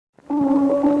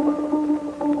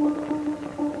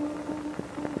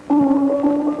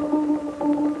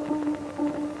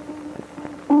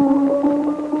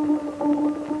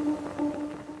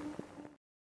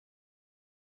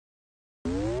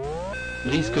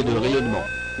de rayonnement.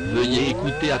 Veuillez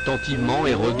écouter attentivement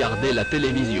et regarder la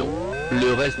télévision.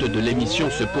 Le reste de l'émission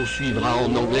se poursuivra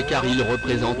en anglais car il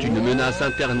représente une menace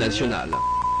internationale.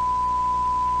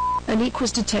 A leak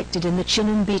was detected in the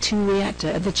Chinon B2 reactor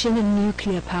at the Chinon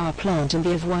nuclear power plant in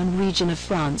the Avoine region of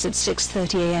France at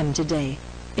 6:30 a.m. today.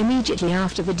 Immediately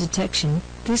after the detection,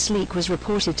 this leak was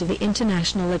reported to the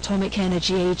International Atomic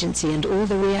Energy Agency, and all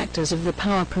the reactors of the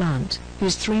power plant,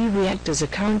 whose 3 reactors are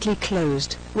currently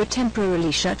closed, were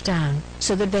temporarily shut down,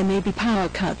 so that there may be power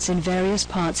cuts in various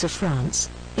parts of France.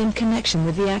 In connection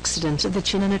with the accident at the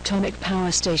Chinon atomic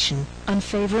power station,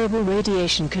 unfavorable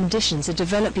radiation conditions are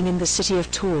developing in the city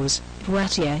of Tours,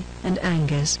 Poitiers, and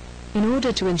Angers. In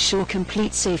order to ensure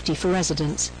complete safety for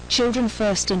residents, children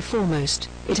first and foremost,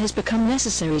 it has become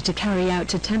necessary to carry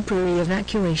out a temporary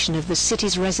evacuation of the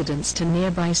city's residents to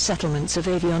nearby settlements of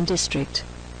Avoine district.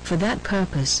 For that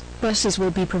purpose, buses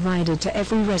will be provided to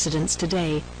every residence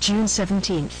today, June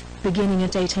 17th, beginning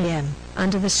at 8 a.m.,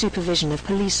 under the supervision of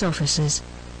police officers.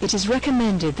 It is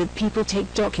recommended that people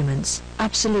take documents,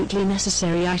 absolutely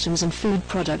necessary items and food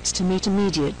products to meet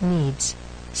immediate needs.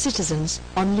 Citizens,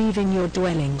 on leaving your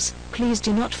dwellings, please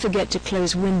do not forget to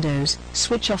close windows,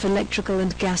 switch off electrical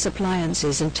and gas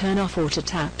appliances and turn off water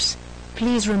taps.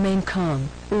 Please remain calm,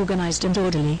 organized and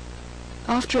orderly.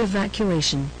 After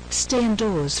evacuation, stay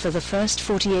indoors for the first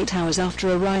 48 hours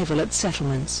after arrival at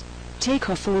settlements. Take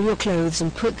off all your clothes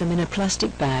and put them in a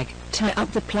plastic bag. Tie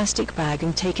up the plastic bag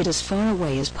and take it as far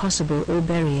away as possible or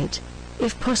bury it.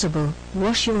 If possible,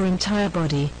 wash your entire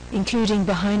body, including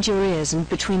behind your ears and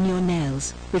between your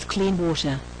nails, with clean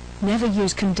water. Never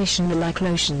use conditioner like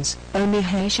lotions, only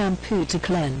hair shampoo to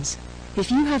cleanse.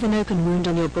 If you have an open wound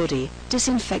on your body,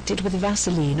 disinfect it with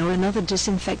Vaseline or another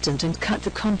disinfectant and cut the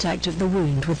contact of the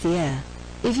wound with the air.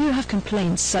 If you have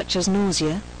complaints such as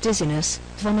nausea, dizziness,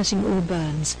 vomiting or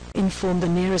burns, inform the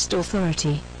nearest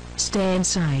authority. Stay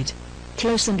inside.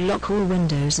 Close and lock all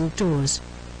windows and doors.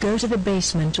 Go to the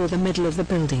basement or the middle of the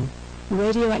building.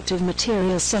 Radioactive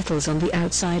material settles on the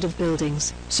outside of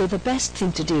buildings, so the best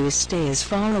thing to do is stay as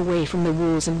far away from the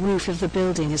walls and roof of the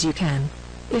building as you can.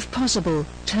 If possible,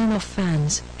 turn off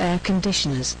fans, air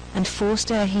conditioners, and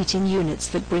forced air heating units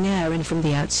that bring air in from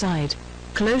the outside.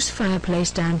 Close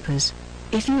fireplace dampers.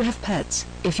 If you have pets,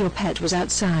 if your pet was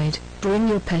outside, bring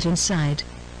your pet inside.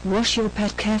 Wash your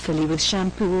pet carefully with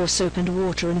shampoo or soap and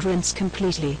water and rinse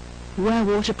completely. Wear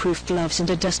waterproof gloves and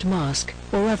a dust mask,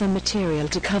 or other material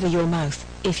to cover your mouth,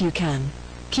 if you can.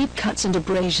 Keep cuts and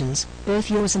abrasions, both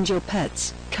yours and your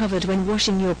pet's, covered when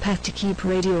washing your pet to keep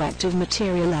radioactive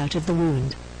material out of the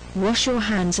wound. Wash your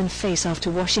hands and face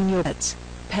after washing your pet's.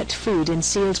 Pet food in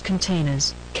sealed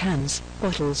containers, cans,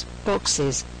 bottles,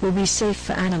 boxes, will be safe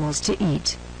for animals to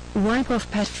eat. Wipe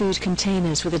off pet food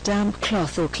containers with a damp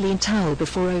cloth or clean towel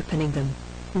before opening them.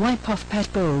 Wipe off pet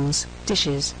bowls,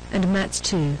 dishes, and mats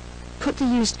too. Put the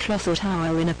used cloth or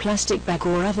towel in a plastic bag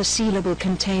or other sealable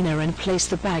container and place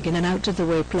the bag in an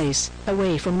out-of-the-way place,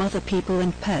 away from other people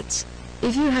and pets.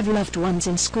 If you have loved ones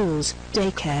in schools,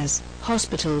 daycares,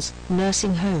 hospitals,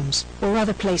 nursing homes, or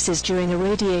other places during a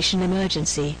radiation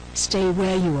emergency, stay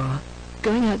where you are.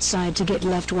 Going outside to get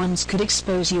loved ones could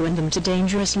expose you and them to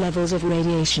dangerous levels of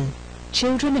radiation.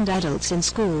 Children and adults in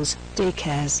schools,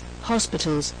 daycares,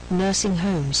 hospitals, nursing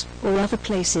homes, or other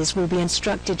places will be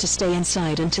instructed to stay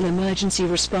inside until emergency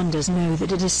responders know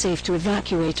that it is safe to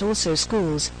evacuate. Also,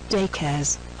 schools,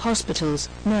 daycares, hospitals,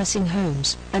 nursing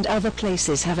homes, and other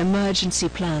places have emergency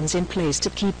plans in place to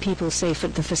keep people safe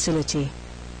at the facility.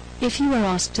 If you are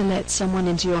asked to let someone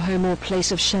into your home or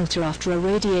place of shelter after a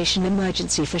radiation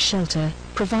emergency for shelter,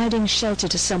 providing shelter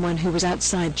to someone who was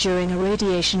outside during a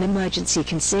radiation emergency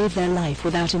can save their life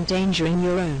without endangering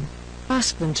your own.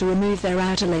 Ask them to remove their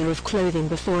outer layer of clothing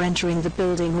before entering the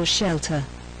building or shelter.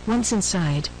 Once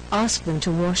inside, ask them to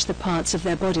wash the parts of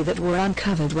their body that were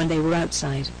uncovered when they were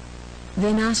outside.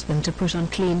 Then ask them to put on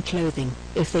clean clothing,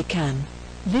 if they can.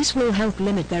 This will help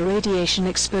limit their radiation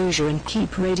exposure and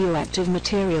keep radioactive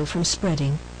material from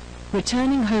spreading.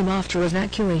 Returning home after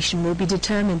evacuation will be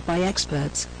determined by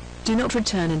experts. Do not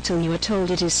return until you are told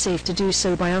it is safe to do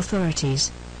so by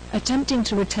authorities. Attempting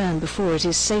to return before it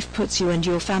is safe puts you and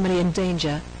your family in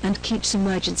danger, and keeps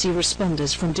emergency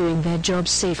responders from doing their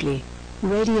jobs safely.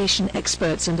 Radiation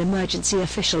experts and emergency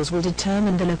officials will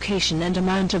determine the location and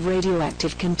amount of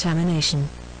radioactive contamination.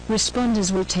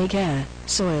 Responders will take air,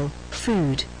 soil,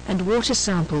 food, and water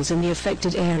samples in the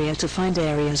affected area to find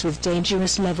areas with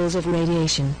dangerous levels of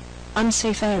radiation.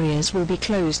 Unsafe areas will be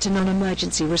closed to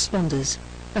non-emergency responders.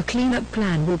 A cleanup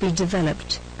plan will be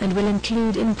developed, and will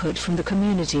include input from the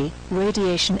community,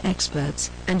 radiation experts,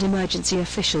 and emergency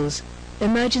officials.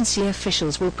 Emergency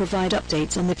officials will provide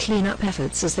updates on the cleanup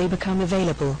efforts as they become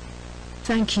available.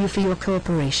 Thank you for your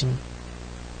cooperation.